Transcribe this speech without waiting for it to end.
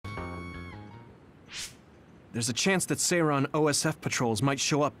There's a chance that Seiran OSF patrols might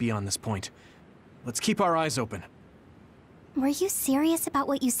show up beyond this point. Let's keep our eyes open. Were you serious about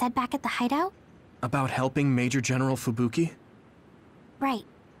what you said back at the hideout? About helping Major General Fubuki? Right.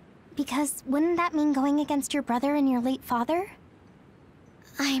 Because wouldn't that mean going against your brother and your late father?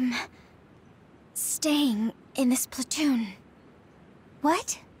 I'm staying in this platoon.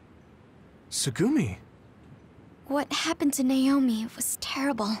 What? Tsugumi. What happened to Naomi was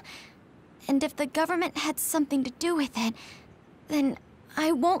terrible. And if the government had something to do with it, then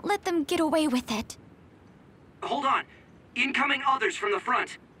I won't let them get away with it. Hold on. Incoming others from the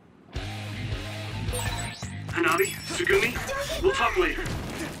front. Hanabi, Tsugumi, we'll talk later.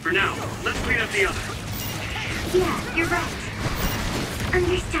 For now, let's clean up the other. Yeah, you're right.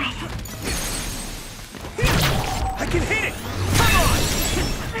 Understood. I can hit it! Come on!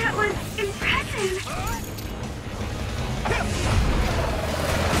 That was impressive.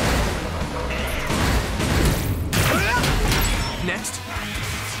 Next.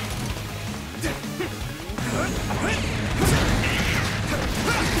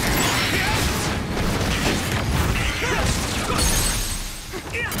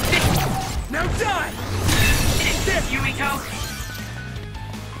 Now die! It's this, Yuito!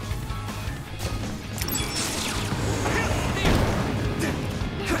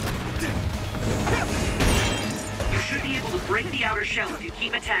 You should be able to break the outer shell if you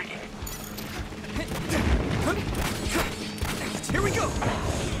keep attacking. Here we go!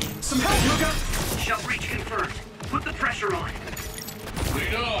 Some help, Luca! Shell breach confirmed. Put the pressure on.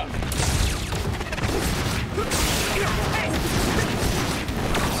 Lead on!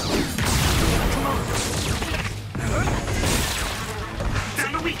 Come on!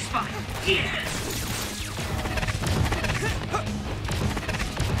 Found the weak spot. Yeah.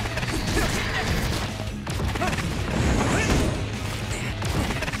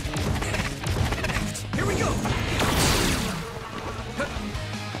 Here we go!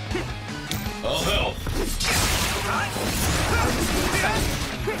 I'll help.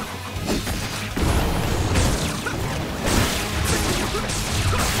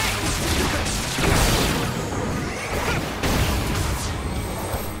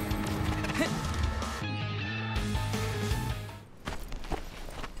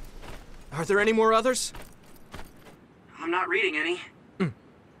 Are there any more others? I'm not reading any.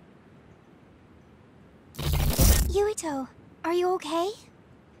 Yuito, are you okay?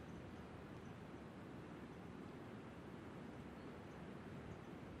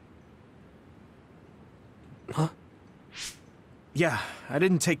 Huh? Yeah, I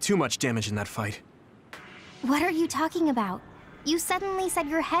didn't take too much damage in that fight. What are you talking about? You suddenly said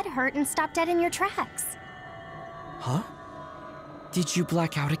your head hurt and stopped dead in your tracks. Huh? Did you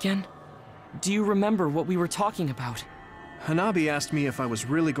black out again? Do you remember what we were talking about? Hanabi asked me if I was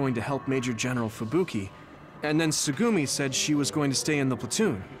really going to help Major General Fubuki, and then Tsugumi said she was going to stay in the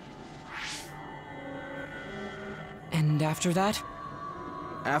platoon. And after that?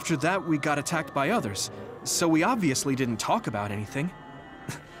 After that, we got attacked by others, so we obviously didn't talk about anything.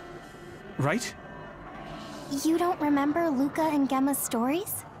 Right? You don't remember Luca and Gemma's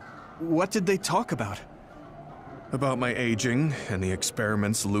stories? What did they talk about? About my aging and the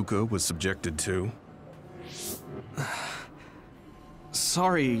experiments Luca was subjected to.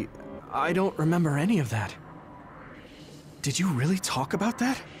 Sorry, I don't remember any of that. Did you really talk about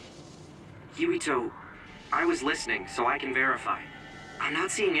that? Yuito, I was listening, so I can verify. I'm not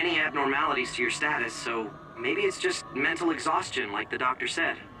seeing any abnormalities to your status, so maybe it's just mental exhaustion, like the doctor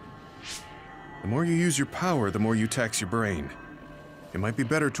said. The more you use your power, the more you tax your brain. It might be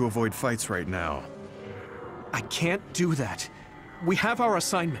better to avoid fights right now. I can't do that. We have our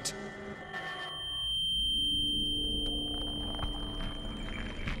assignment.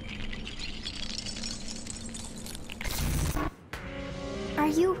 Are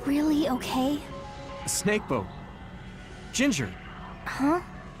you really okay? Snakeboat. Ginger. Huh?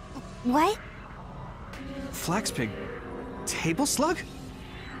 What? Flaxpig. Table slug?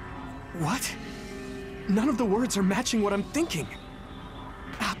 What? None of the words are matching what I'm thinking.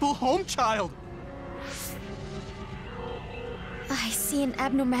 Apple home child! I see an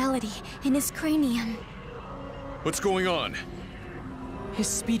abnormality in his cranium. What's going on? His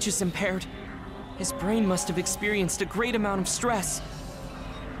speech is impaired. His brain must have experienced a great amount of stress.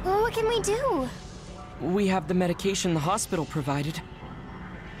 Well, what can we do? We have the medication the hospital provided.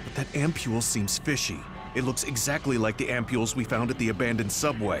 But that ampule seems fishy. It looks exactly like the ampules we found at the abandoned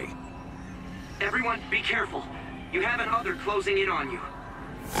subway. Everyone, be careful. You have an other closing in on you.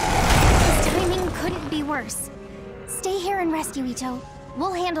 His timing couldn't be worse. Stay here and rest, Yuito.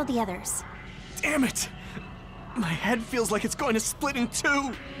 We'll handle the others. Damn it! My head feels like it's going to split in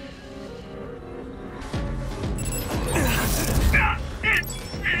two!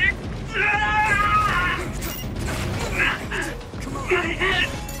 Keep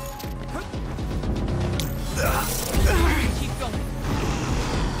going.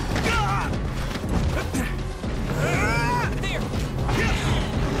 There!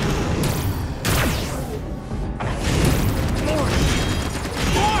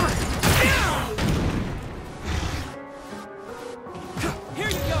 Here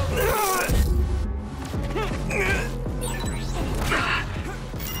you go!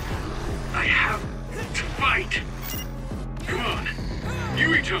 I have to fight. Come on.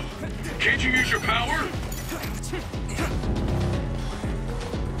 Yuito, can't you use your power?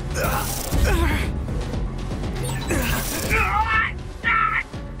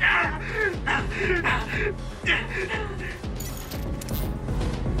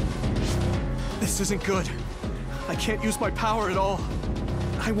 This isn't good. I can't use my power at all.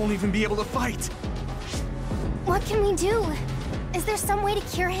 I won't even be able to fight. What can we do? Is there some way to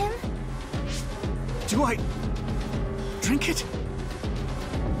cure him? Do I drink it?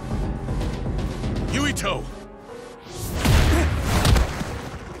 Yuito!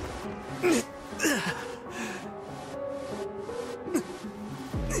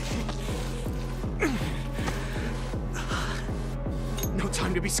 No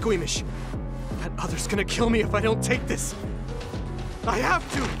time to be squeamish. That other's gonna kill me if I don't take this. I have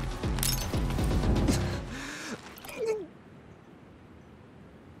to!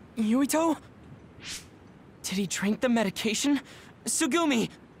 Yuito? Did he drink the medication? Sugumi!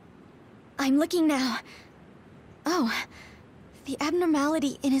 I'm looking now. Oh, the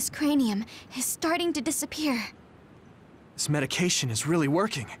abnormality in his cranium is starting to disappear. This medication is really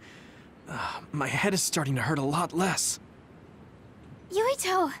working. My head is starting to hurt a lot less.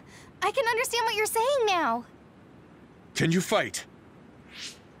 Yuito, I can understand what you're saying now. Can you fight?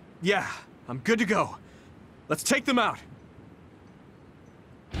 Yeah, I'm good to go. Let's take them out.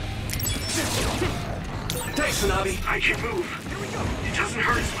 Thanks, Hanabi. I can move. It doesn't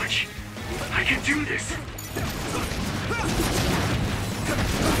hurt as much. I can do this.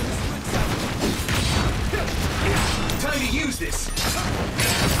 Time to use this.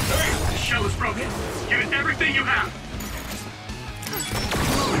 The shell is broken. Give it everything you have.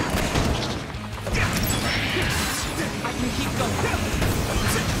 I can keep going.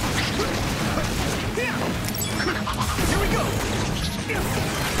 Here we go.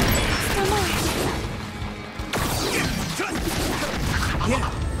 Yeah.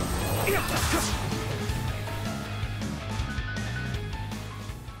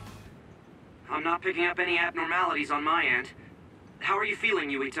 I'm not picking up any abnormalities on my end. How are you feeling,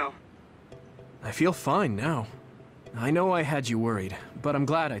 Yuito? I feel fine now. I know I had you worried, but I'm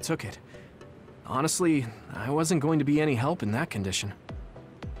glad I took it. Honestly, I wasn't going to be any help in that condition.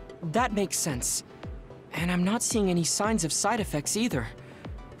 That makes sense. And I'm not seeing any signs of side effects either.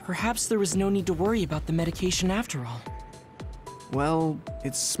 Perhaps there was no need to worry about the medication after all. Well,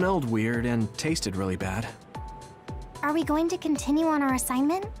 it smelled weird and tasted really bad. Are we going to continue on our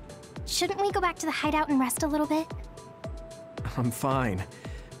assignment? Shouldn't we go back to the hideout and rest a little bit? I'm fine.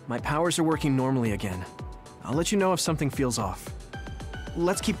 My powers are working normally again. I'll let you know if something feels off.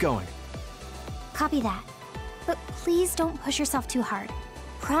 Let's keep going. Copy that. But please don't push yourself too hard.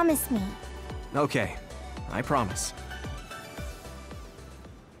 Promise me. Okay, I promise.